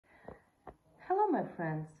my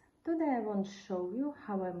friends, today I want to show you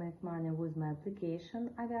how I make money with my application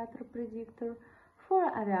Aviator Predictor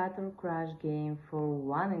for Aviator Crash game for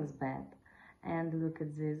 1xbet. And look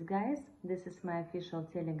at this, guys, this is my official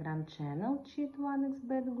Telegram channel, Cheat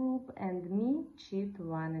 1xbet group, and me, Cheat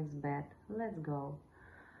 1xbet. Let's go.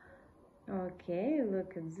 Okay,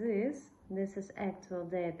 look at this. This is actual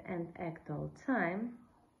date and actual time.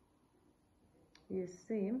 You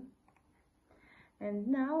see. And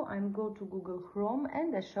now I'm go to Google Chrome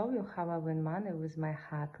and I show you how I win money with my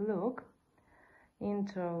hack. Look,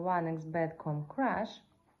 enter 1xbet.com crash,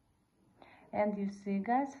 and you see,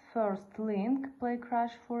 guys, first link, play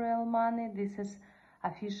crash for real money. This is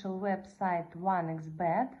official website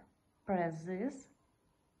 1xbet. Press this.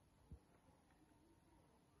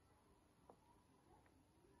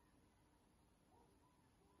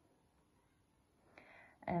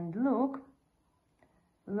 And look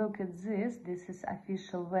at this. This is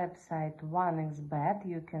official website 1xbet.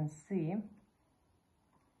 You can see.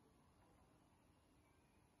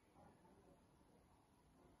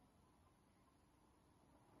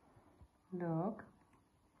 Look,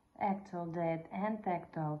 actual date and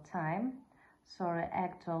actual time. Sorry,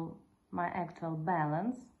 my actual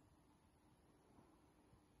balance.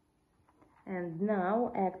 And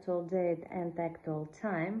now actual date and actual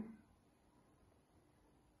time.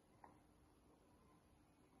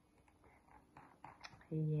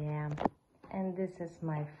 Yeah, and this is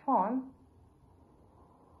my phone,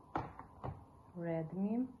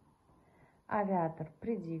 Redmi, Aviator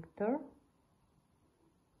Predictor,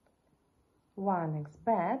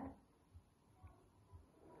 1xbet.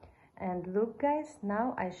 And look, guys,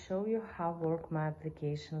 now I show you how work my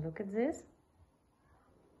application. Look at this.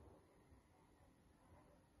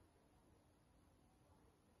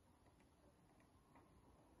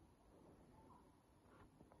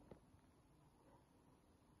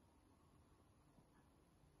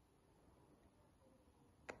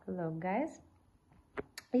 Look, guys.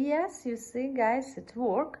 Yes, you see, guys, it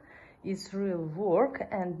work. It's real work.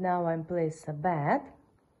 And now I'm place a bet.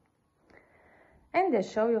 And I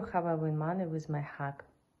show you how I win money with my hack.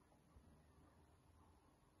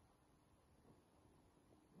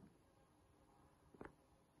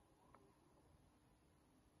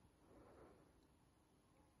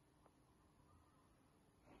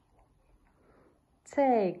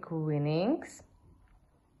 Take winnings.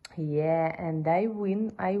 Yeah, and I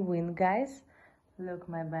win, guys. Look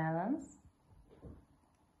my balance.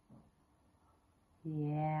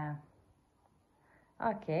 Yeah.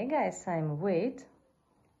 Okay, guys, I'm wait,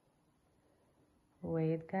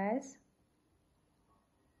 guys.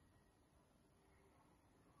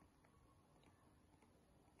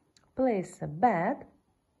 Place a bet.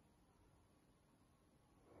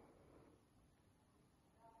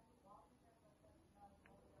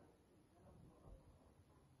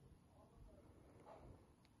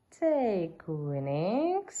 Take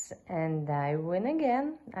winnings, and I win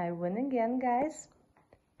again. Guys.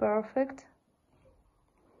 Perfect.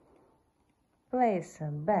 Place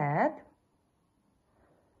a bet.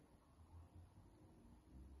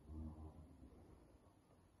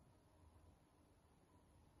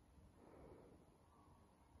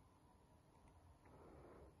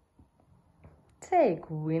 Take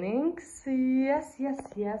winnings. Yes.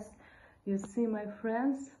 You see, my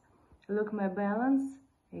friends, look my balance.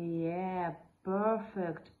 Yeah,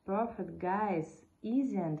 perfect, guys.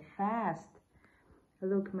 Easy and fast.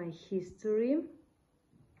 Look my history,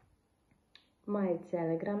 my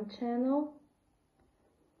Telegram channel.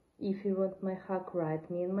 If you want my hack, write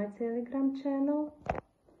me in my Telegram channel.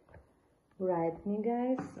 Write me,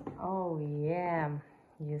 guys. Oh yeah,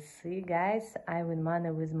 you see, guys, I win money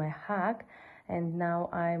with my hack, and now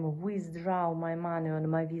I'm withdraw my money on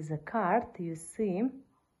my Visa card. You see.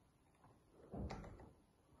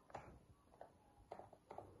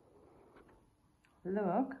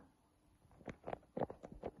 Look,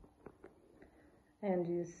 and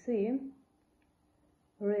you see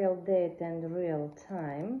real date and real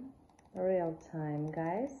time,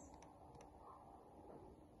 guys.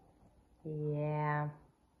 Yeah,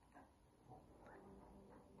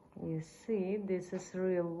 you see, this is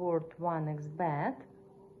real world 1xbet.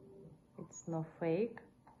 It's no fake.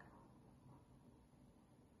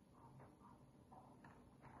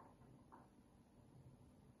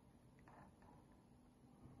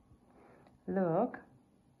 Look,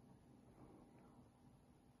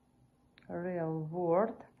 real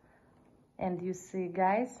world. And you see,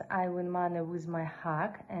 guys, I win money with my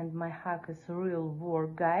hack, and my hack is real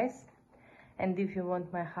work, guys. And if you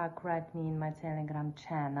want my hack, write me in my Telegram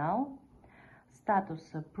channel.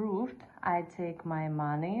 Status approved. I take my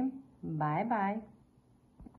money. Bye bye.